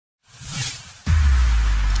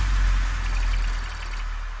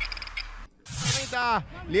para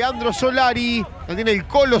Leandro Solari. La tiene el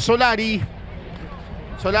Colo Solari.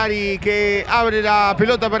 Solari que abre la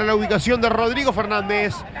pelota para la ubicación de Rodrigo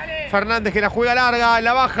Fernández. Fernández que la juega larga,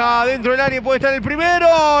 la baja dentro del área, puede estar el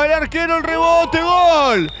primero. El arquero, el rebote,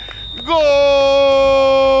 gol.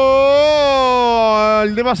 Gol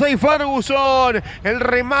de Massey Ferguson. El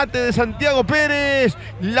remate de Santiago Pérez.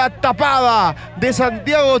 La tapada de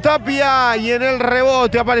Santiago Tapia. Y en el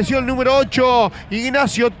rebote apareció el número 8,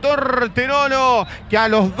 Ignacio Torterolo, que a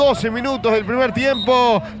los 12 minutos del primer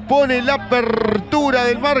tiempo pone la apertura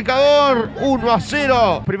del marcador.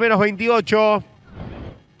 1-0. Primeros 28.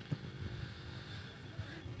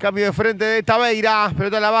 Cambio de frente de Tabeira,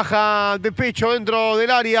 pelota a la baja de pecho dentro del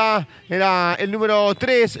área. Era el número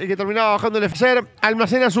 3 el que terminaba bajando el ser.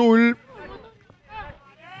 Almacén Azul.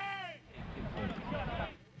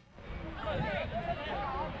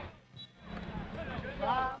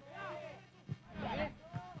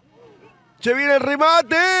 Se viene el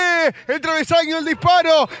remate, el travesaño, el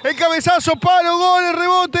disparo, el cabezazo, palo, gol, el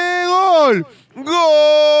rebote, gol.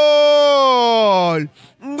 Gol.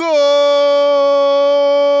 Gol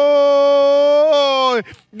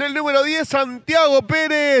del número 10, Santiago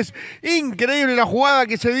Pérez. Increíble la jugada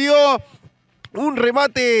que se dio. Un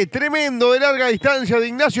remate tremendo de larga distancia de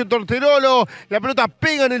Ignacio Torterolo. La pelota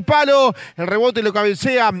pega en el palo. El rebote lo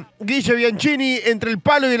cabecea Guille Bianchini. Entre el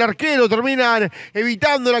palo y el arquero terminan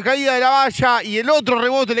evitando la caída de la valla. Y el otro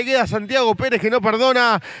rebote le queda a Santiago Pérez, que no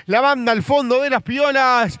perdona. La banda al fondo de las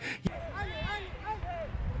piolas.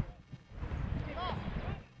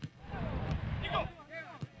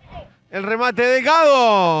 El remate de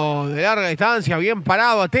Gado, de larga distancia, bien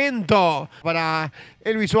parado, atento para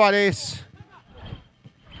Elvis Suárez.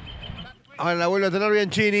 Ahora la vuelve a tener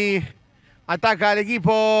Bianchini. Ataca al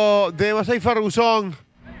equipo de Massey Ferguson.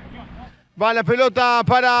 Va la pelota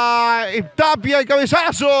para Tapia, el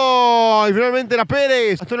cabezazo. Y finalmente la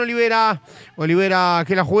Pérez. Gastón Olivera. Olivera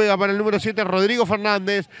que la juega para el número 7, Rodrigo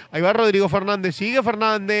Fernández. Ahí va Rodrigo Fernández. Sigue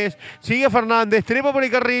Fernández. Sigue Fernández. Trepa por el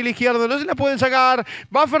carril izquierdo. No se la pueden sacar.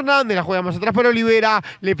 Va Fernández. La juega más atrás para Olivera.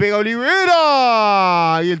 Le pega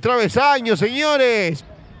Olivera. Y el travesaño, señores.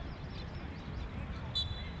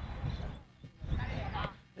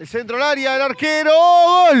 El centro al área, el arquero,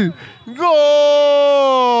 ¡gol! ¡Gol!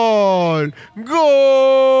 ¡Gol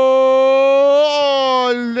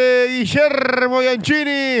de Guillermo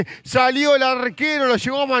Bianchini! Salió el arquero, lo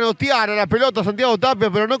llegó a manotear a la pelota Santiago Tapia,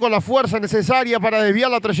 pero no con la fuerza necesaria para desviar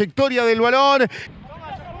la trayectoria del balón.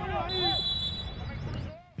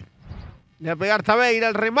 Le va a pegar Tabeira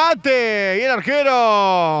el remate y el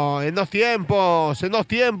arquero en dos tiempos,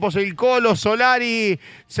 el Colo Solari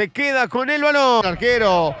se queda con el balón. El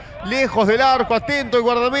arquero lejos del arco, atento el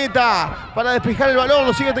guardameta para despejar el balón,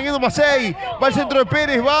 lo sigue teniendo Massey, va al centro de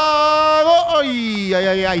Pérez, va, ¡ay,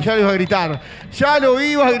 ay, ay! Ya lo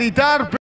iba a gritar,